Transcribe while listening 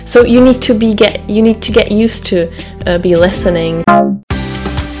So you need to get used to be listening.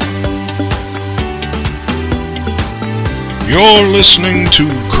 You're listening to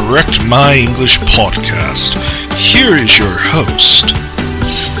Correct My English podcast. Here is your host,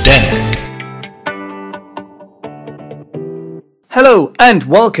 Zdenek. Hello and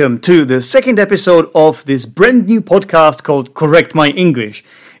welcome to the second episode of this brand new podcast called Correct My English.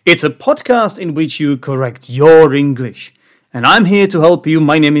 It's a podcast in which you correct your English. And I'm here to help you.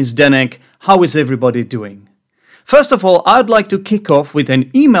 My name is Zdenek. How is everybody doing? First of all, I'd like to kick off with an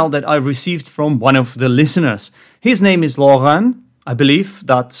email that I received from one of the listeners. His name is Laurent. I believe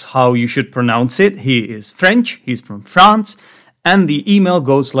that's how you should pronounce it. He is French. He's from France. And the email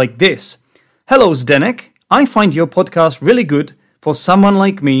goes like this. Hello, Zdenek. I find your podcast really good for someone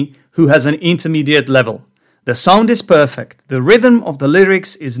like me who has an intermediate level. The sound is perfect. The rhythm of the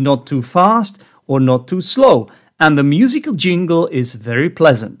lyrics is not too fast or not too slow. And the musical jingle is very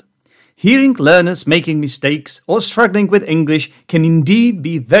pleasant. Hearing learners making mistakes or struggling with English can indeed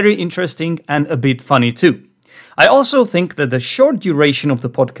be very interesting and a bit funny too. I also think that the short duration of the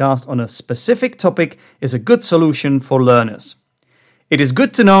podcast on a specific topic is a good solution for learners. It is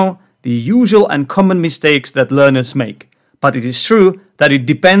good to know the usual and common mistakes that learners make, but it is true that it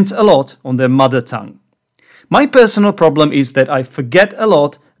depends a lot on their mother tongue. My personal problem is that I forget a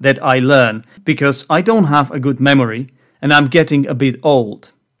lot that I learn because I don't have a good memory and I'm getting a bit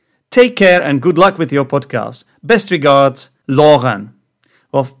old. Take care and good luck with your podcast. Best regards, Laurent.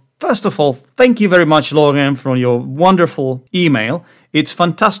 Well, first of all, thank you very much, Laurent, for your wonderful email. It's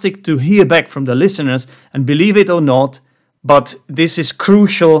fantastic to hear back from the listeners, and believe it or not, but this is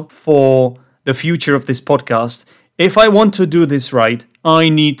crucial for the future of this podcast. If I want to do this right, I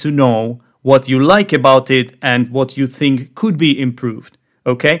need to know what you like about it and what you think could be improved.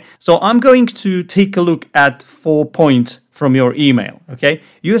 Okay, so I'm going to take a look at 4 points from your email. Okay,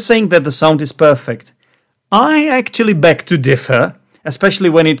 you're saying that the sound is perfect. I actually beg to differ, especially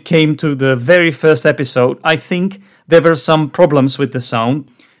when it came to the very first episode. I think there were some problems with the sound.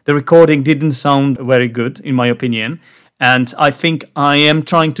 The recording didn't sound very good, in my opinion. And I think I am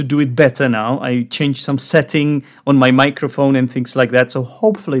trying to do it better now. I changed some setting on my microphone and things like that. So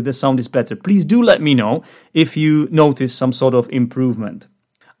hopefully the sound is better. Please do let me know if you notice some sort of improvement.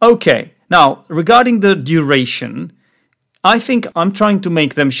 Okay, now regarding the duration, I think I'm trying to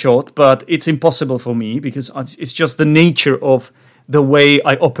make them short, but it's impossible for me because it's just the nature of the way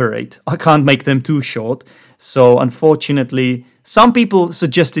I operate. I can't make them too short. So unfortunately, some people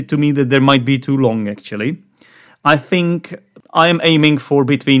suggested to me that they might be too long actually. I think I am aiming for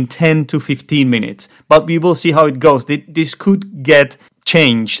between 10 to 15 minutes, but we will see how it goes. This could get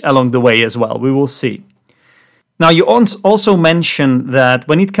changed along the way as well. We will see. Now, you also mentioned that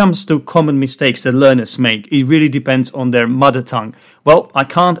when it comes to common mistakes that learners make, it really depends on their mother tongue. Well, I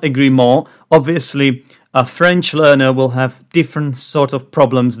can't agree more. Obviously, a French learner will have different sort of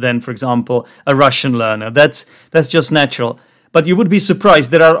problems than, for example, a Russian learner. That's just natural. But you would be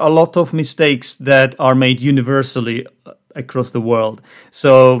surprised, there are a lot of mistakes that are made universally across the world.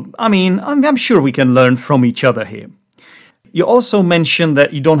 So, I mean, I'm sure we can learn from each other here. You also mentioned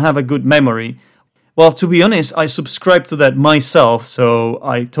that you don't have a good memory. Well, to be honest, I subscribe to that myself, so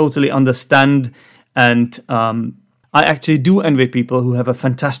I totally understand, and I actually do envy people who have a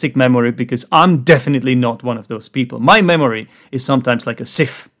fantastic memory because I'm definitely not one of those people. My memory is sometimes like a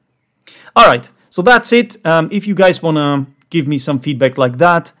sieve. All right, so that's it. If you guys want to give me some feedback like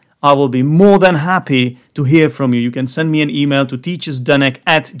that, I will be more than happy to hear from you. You can send me an email to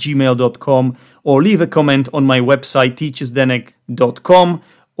teacherzdenek@gmail.com or leave a comment on my website, teacherzdenek.com,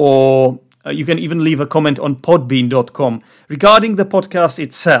 or you can even leave a comment on podbean.com. Regarding the podcast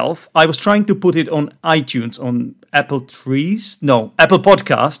itself, I was trying to put it on iTunes, on Apple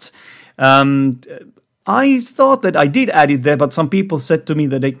Podcasts. I thought that I did add it there, but some people said to me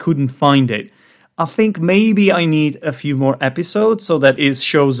that they couldn't find it. I think maybe I need a few more episodes so that it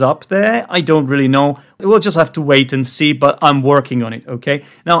shows up there. I don't really know. We'll just have to wait and see, but I'm working on it, okay?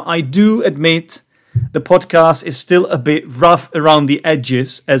 Now, I do admit the podcast is still a bit rough around the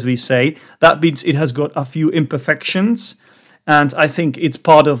edges, as we say. That means it has got a few imperfections, and I think it's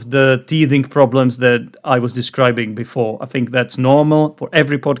part of the teething problems that I was describing before. I think that's normal for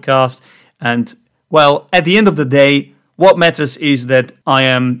every podcast, and, well, at the end of the day, what matters is that I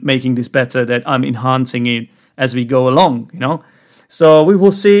am making this better, that I'm enhancing it as we go along, you know? So we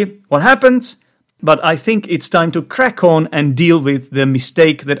will see what happens. But I think it's time to crack on and deal with the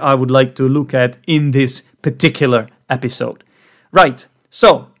mistake that I would like to look at in this particular episode. Right,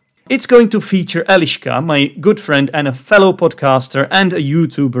 so it's going to feature Eliška, my good friend and a fellow podcaster and a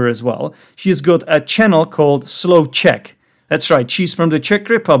YouTuber as well. She's got a channel called Slow Czech. That's right. She's from the Czech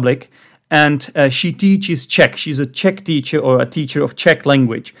Republic, and she teaches Czech. She's a Czech teacher or a teacher of Czech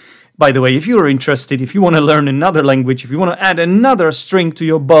language. By the way, if you're interested, if you want to learn another language, if you want to add another string to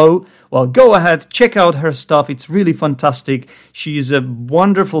your bow, well, go ahead, check out her stuff. It's really fantastic. She is a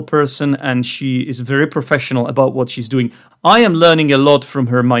wonderful person, and she is very professional about what she's doing. I am learning a lot from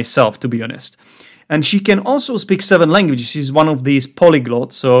her myself, to be honest. And she can also speak 7 languages. She's one of these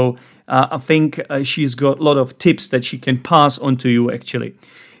polyglots, so I think she's got a lot of tips that she can pass on to you, actually.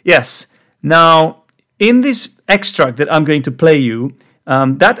 Yes, now, in this extract that I'm going to play you,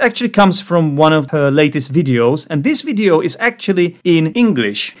 that actually comes from one of her latest videos, and this video is actually in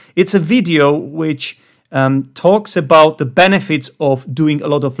English. It's a video which talks about the benefits of doing a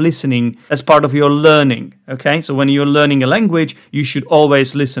lot of listening as part of your learning, okay? So when you're learning a language, you should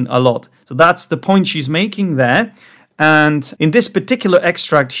always listen a lot. So that's the point she's making there. And in this particular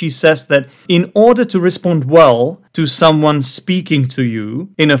extract, she says that in order to respond well to someone speaking to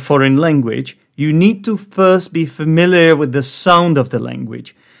you in a foreign language, you need to first be familiar with the sound of the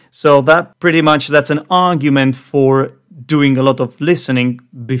language. So that's an argument for doing a lot of listening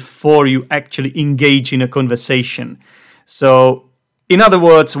before you actually engage in a conversation. So, in other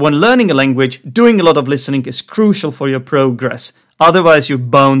words, when learning a language, doing a lot of listening is crucial for your progress. Otherwise, you're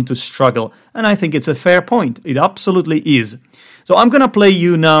bound to struggle. And I think it's a fair point. It absolutely is. So I'm going to play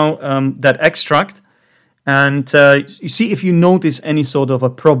you now that extract. And you see if you notice any sort of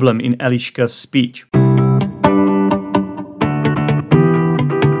a problem in Eliška's speech.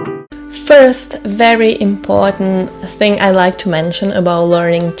 First, very important thing I like to mention about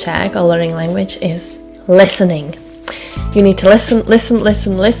learning Czech or learning language is listening. You need to listen a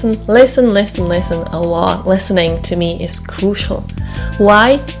lot. Listening to me is crucial.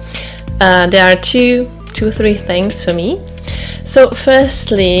 Why? There are two, 3 things for me. So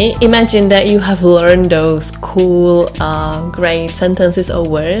firstly, imagine that you have learned those cool, great sentences or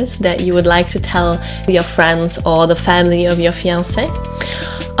words that you would like to tell your friends or the family of your fiancé.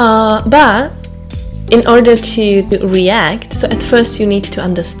 But in order to react, so at first you need to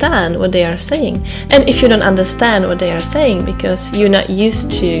understand what they are saying. And if you don't understand what they are saying because you're not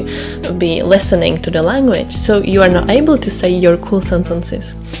used to be listening to the language, so you are not able to say your cool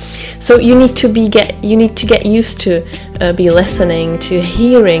sentences. So you need to get used to be listening, to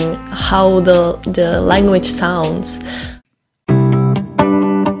hearing how the language sounds.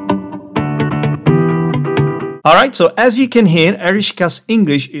 All right, so as you can hear, Eliška's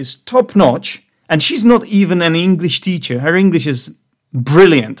English is top-notch. And she's not even an English teacher. Her English is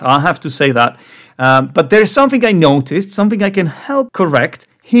brilliant, I have to say that. But there is something I noticed, something I can help correct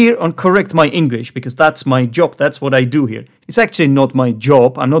here on Correct My English, because that's my job, that's what I do here. It's actually not my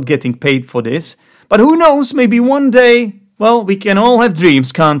job, I'm not getting paid for this. But who knows, maybe one day, well, we can all have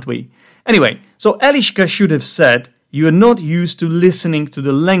dreams, can't we? Anyway, so Eliška should have said, you're not used to listening to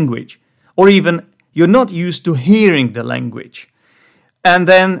the language. Or even, you're not used to hearing the language. And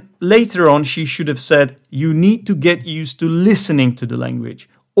then later on, she should have said, you need to get used to listening to the language,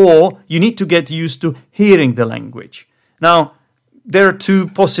 or you need to get used to hearing the language. Now, there are 2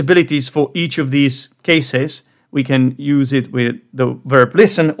 possibilities for each of these cases. We can use it with the verb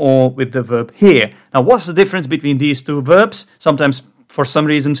listen or with the verb hear. Now, what's the difference between these 2 verbs? Sometimes, for some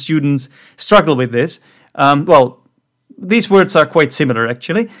reason, students struggle with this. These words are quite similar,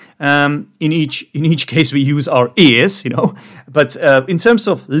 actually. In each case, we use our ears, But in terms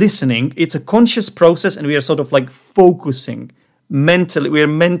of listening, it's a conscious process, and we are sort of like focusing mentally. We are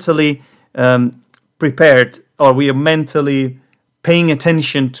mentally prepared, or we are mentally paying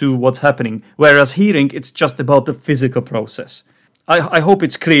attention to what's happening. Whereas hearing, it's just about the physical process. I hope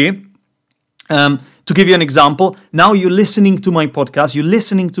it's clear. To give you an example, now you're listening to my podcast, you're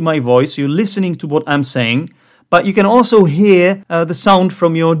listening to my voice, you're listening to what I'm saying. But you can also hear the sound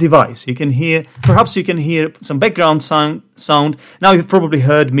from your device. Perhaps you can hear some background sound. Now you've probably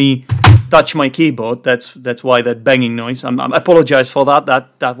heard me touch my keyboard. That's why that banging noise. I apologize for that.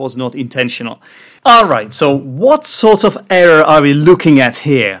 That was not intentional. All right, so what sort of error are we looking at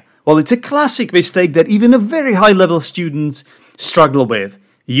here? Well, it's a classic mistake that even a very high-level students struggle with.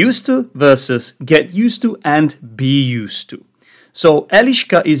 Used to versus get used to and be used to. So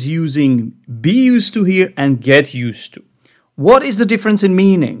Eliška is using be used to here and get used to. What is the difference in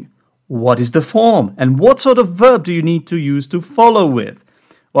meaning? What is the form? And what sort of verb do you need to use to follow with?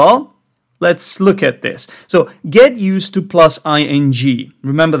 Well, let's look at this. So get used to plus ing.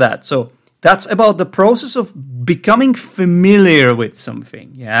 Remember that. So that's about the process of becoming familiar with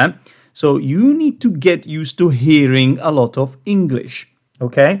something. Yeah. So you need to get used to hearing a lot of English.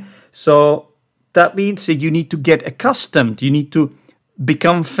 Okay. So that means that you need to get accustomed. You need to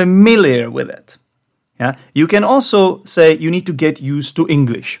become familiar with it. Yeah? You can also say you need to get used to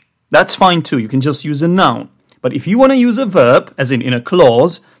English. That's fine too. You can just use a noun. But if you want to use a verb, as in a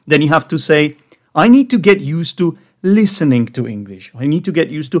clause, then you have to say, I need to get used to listening to English. I need to get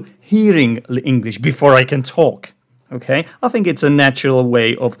used to hearing English before I can talk. Okay? I think it's a natural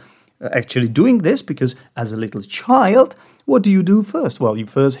way of actually doing this, because as a little child, what do you do first? Well, you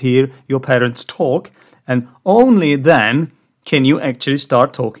first hear your parents talk, and only then can you actually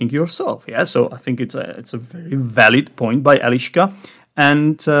start talking yourself. Yeah, so I think it's a very valid point by Eliška,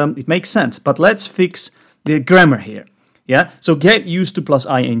 and it makes sense. But let's fix the grammar here. Yeah, so get used to plus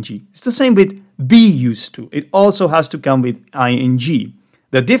ing. It's the same with be used to. It also has to come with ing.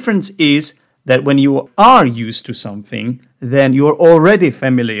 The difference is that when you are used to something, then you're already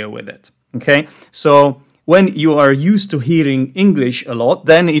familiar with it. Okay, so when you are used to hearing English a lot,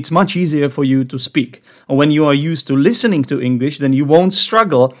 then it's much easier for you to speak. Or when you are used to listening to English, then you won't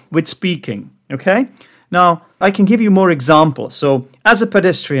struggle with speaking. Okay? Now, I can give you more examples. So, as a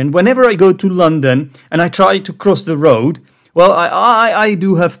pedestrian, whenever I go to London and I try to cross the road, well, I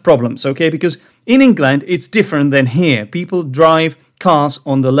do have problems, okay? Because in England, it's different than here. People drive cars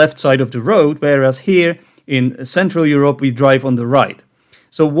on the left side of the road, whereas here in Central Europe, we drive on the right.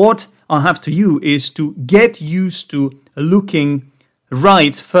 So what I have to do is to get used to looking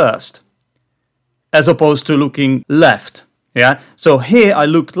right first, as opposed to looking left. Yeah. So here I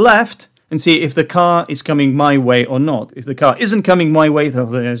look left and see if the car is coming my way or not. If the car isn't coming my way,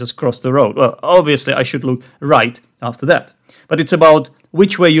 then I just cross the road. Well, obviously I should look right after that. But it's about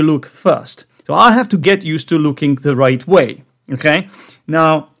which way you look first. So I have to get used to looking the right way. Okay.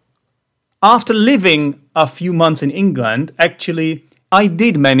 Now, after living a few months in England, actually, I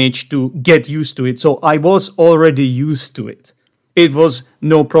did manage to get used to it, so I was already used to it. It was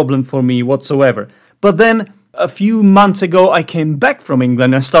no problem for me whatsoever. But then, a few months ago, I came back from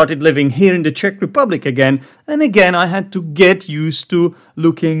England and started living here in the Czech Republic again, and again I had to get used to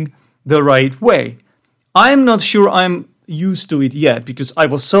looking the right way. I'm not sure I'm used to it yet, because I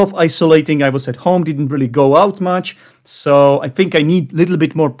was self-isolating, I was at home, didn't really go out much, so I think I need a little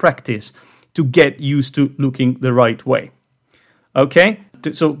bit more practice to get used to looking the right way. Okay,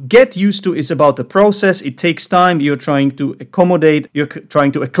 so get used to is about the process. It takes time. You're trying to accommodate, you're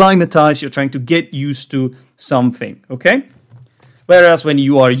trying to acclimatize, you're trying to get used to something. Okay, whereas when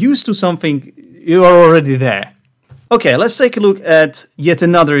you are used to something, you are already there. Okay, let's take a look at yet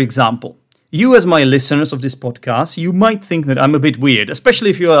another example. You, as my listeners of this podcast, you might think that I'm a bit weird, especially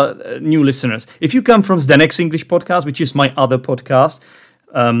if you are new listeners. If you come from Zdenek's English podcast, which is my other podcast,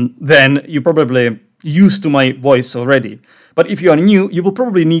 then you're probably used to my voice already. But if you are new, you will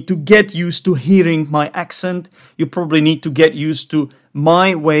probably need to get used to hearing my accent. You probably need to get used to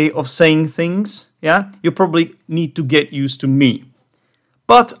my way of saying things. Yeah, you probably need to get used to me.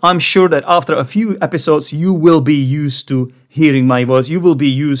 But I'm sure that after a few episodes, you will be used to hearing my voice. You will be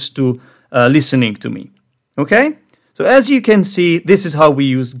used to listening to me. Okay? So as you can see, this is how we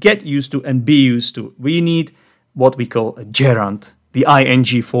use get used to and be used to. We need what we call a gerund, the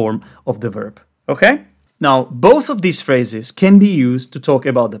ing form of the verb. Okay? Now, both of these phrases can be used to talk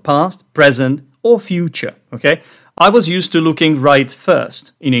about the past, present, or future. Okay? I was used to looking right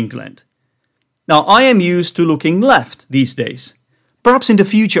first in England. Now, I am used to looking left these days. Perhaps in the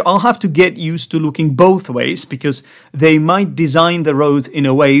future, I'll have to get used to looking both ways, because they might design the roads in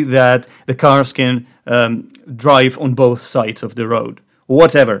a way that the cars can drive on both sides of the road.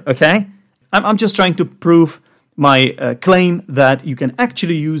 Whatever, okay? I'm just trying to prove my claim that you can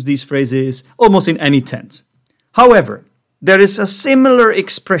actually use these phrases almost in any tense. However, there is a similar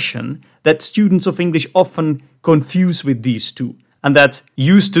expression that students of English often confuse with these two, and that's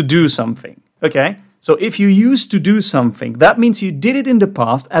used to do something. Okay? So if you used to do something, that means you did it in the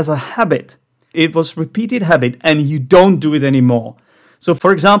past as a habit. It was repeated habit and you don't do it anymore. So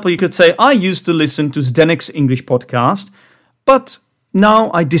for example, you could say, I used to listen to Zdenek's English podcast, but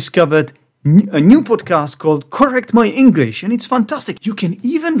now I discovered a new podcast called Correct My English, and it's fantastic. You can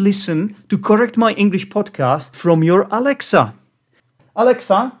even listen to Correct My English podcast from your Alexa.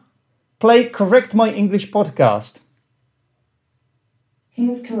 Alexa, play Correct My English podcast.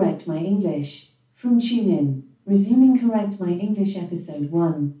 Here's Correct My English from TuneIn. Resuming Correct My English episode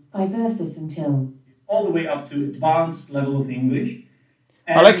 1 by Versus until all the way up to advanced level of English.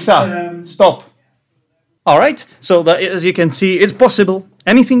 And Alexa, stop. All right, so that, as you can see, it's possible.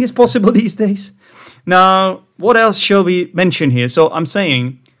 Anything is possible these days. Now, what else shall we mention here? So I'm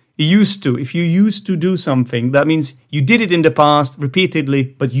saying used to. If you used to do something, that means you did it in the past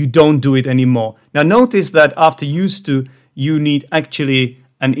repeatedly, but you don't do it anymore. Now, notice that after used to, you need actually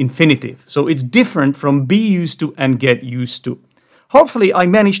an infinitive. So it's different from be used to and get used to. Hopefully, I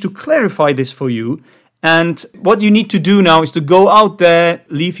managed to clarify this for you. And what you need to do now is to go out there,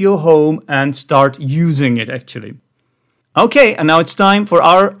 leave your home, and start using it, actually. Okay, and now it's time for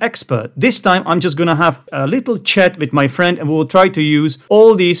our expert. This time I'm just going to have a little chat with my friend, and we'll try to use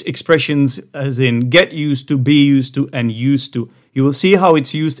all these expressions as in get used to, be used to, and used to. You will see how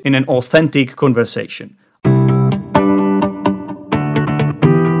it's used in an authentic conversation.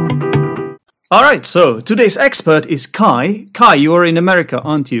 All right, so today's expert is Kai. Kai, you are in America,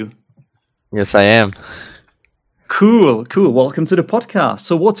 aren't you? Yes, I am. Cool. Welcome to the podcast.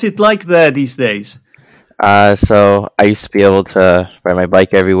 So what's it like there these days? So I used to be able to ride my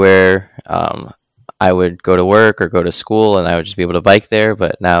bike everywhere. I would go to work or go to school, and I would just be able to bike there.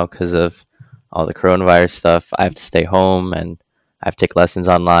 But now, because of all the coronavirus stuff, I have to stay home, and I have to take lessons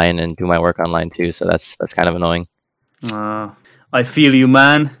online and do my work online too. So that's kind of annoying. I feel you,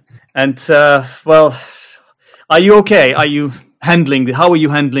 man. And well, are you okay? How are you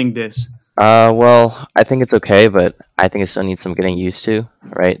handling this? Well, I think it's okay, but I think it still needs some getting used to,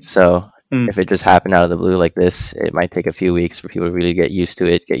 right? So if it just happened out of the blue like this, it might take a few weeks for people to really get used to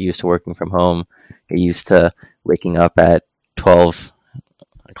it, get used to working from home, get used to waking up at 12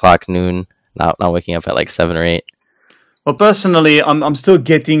 o'clock noon, not waking up at like 7 or 8. Well, personally, I'm still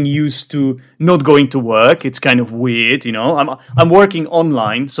getting used to not going to work. It's kind of weird, you know. I'm working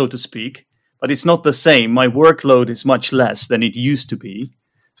online, so to speak, but it's not the same. My workload is much less than it used to be.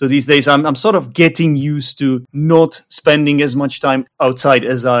 So these days, I'm sort of getting used to not spending as much time outside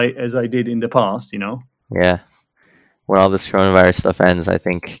as I did in the past, you know. Yeah. When all this coronavirus stuff ends, I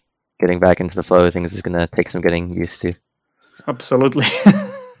think getting back into the flow of things is going to take some getting used to. Absolutely.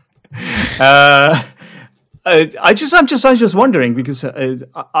 I'm just wondering, because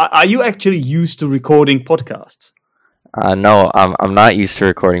are you actually used to recording podcasts? No, I'm not used to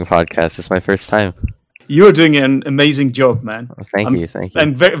recording podcasts. It's my first time. You're doing an amazing job, man. Well, thank you.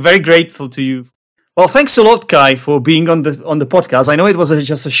 I'm very, very grateful to you. Well, thanks a lot, Kai, for being on the podcast. I know it was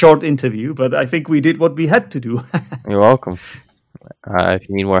just a short interview, but I think we did what we had to do. You're welcome. If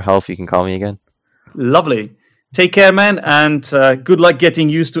you need more help, you can call me again. Lovely. Take care, man, and good luck getting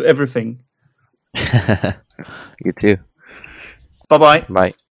used to everything. You too. Bye-bye.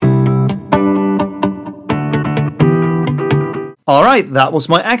 Bye. All right, that was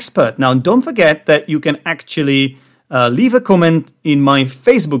my expert. Now, don't forget that you can actually leave a comment in my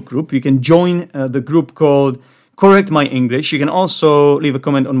Facebook group. You can join the group called Correct My English. You can also leave a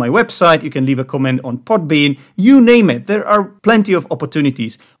comment on my website. You can leave a comment on Podbean. You name it. There are plenty of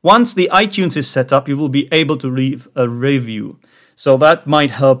opportunities. Once the iTunes is set up, you will be able to leave a review. So that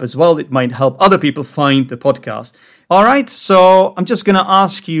might help as well. It might help other people find the podcast. All right, so I'm just going to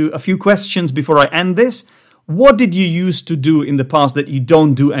ask you a few questions before I end this. What did you used to do in the past that you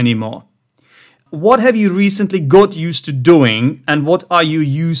don't do anymore? What have you recently got used to doing, and what are you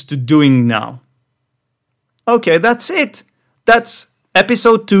used to doing now? Okay, that's it. That's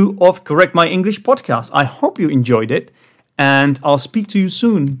episode 2 of Correct My English podcast. I hope you enjoyed it, and I'll speak to you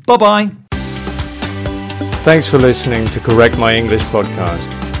soon. Bye-bye. Thanks for listening to Correct My English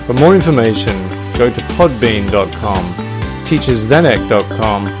podcast. For more information, go to podbean.com,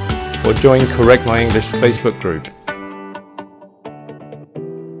 teachersthenek.com, or join Correct My English Facebook group.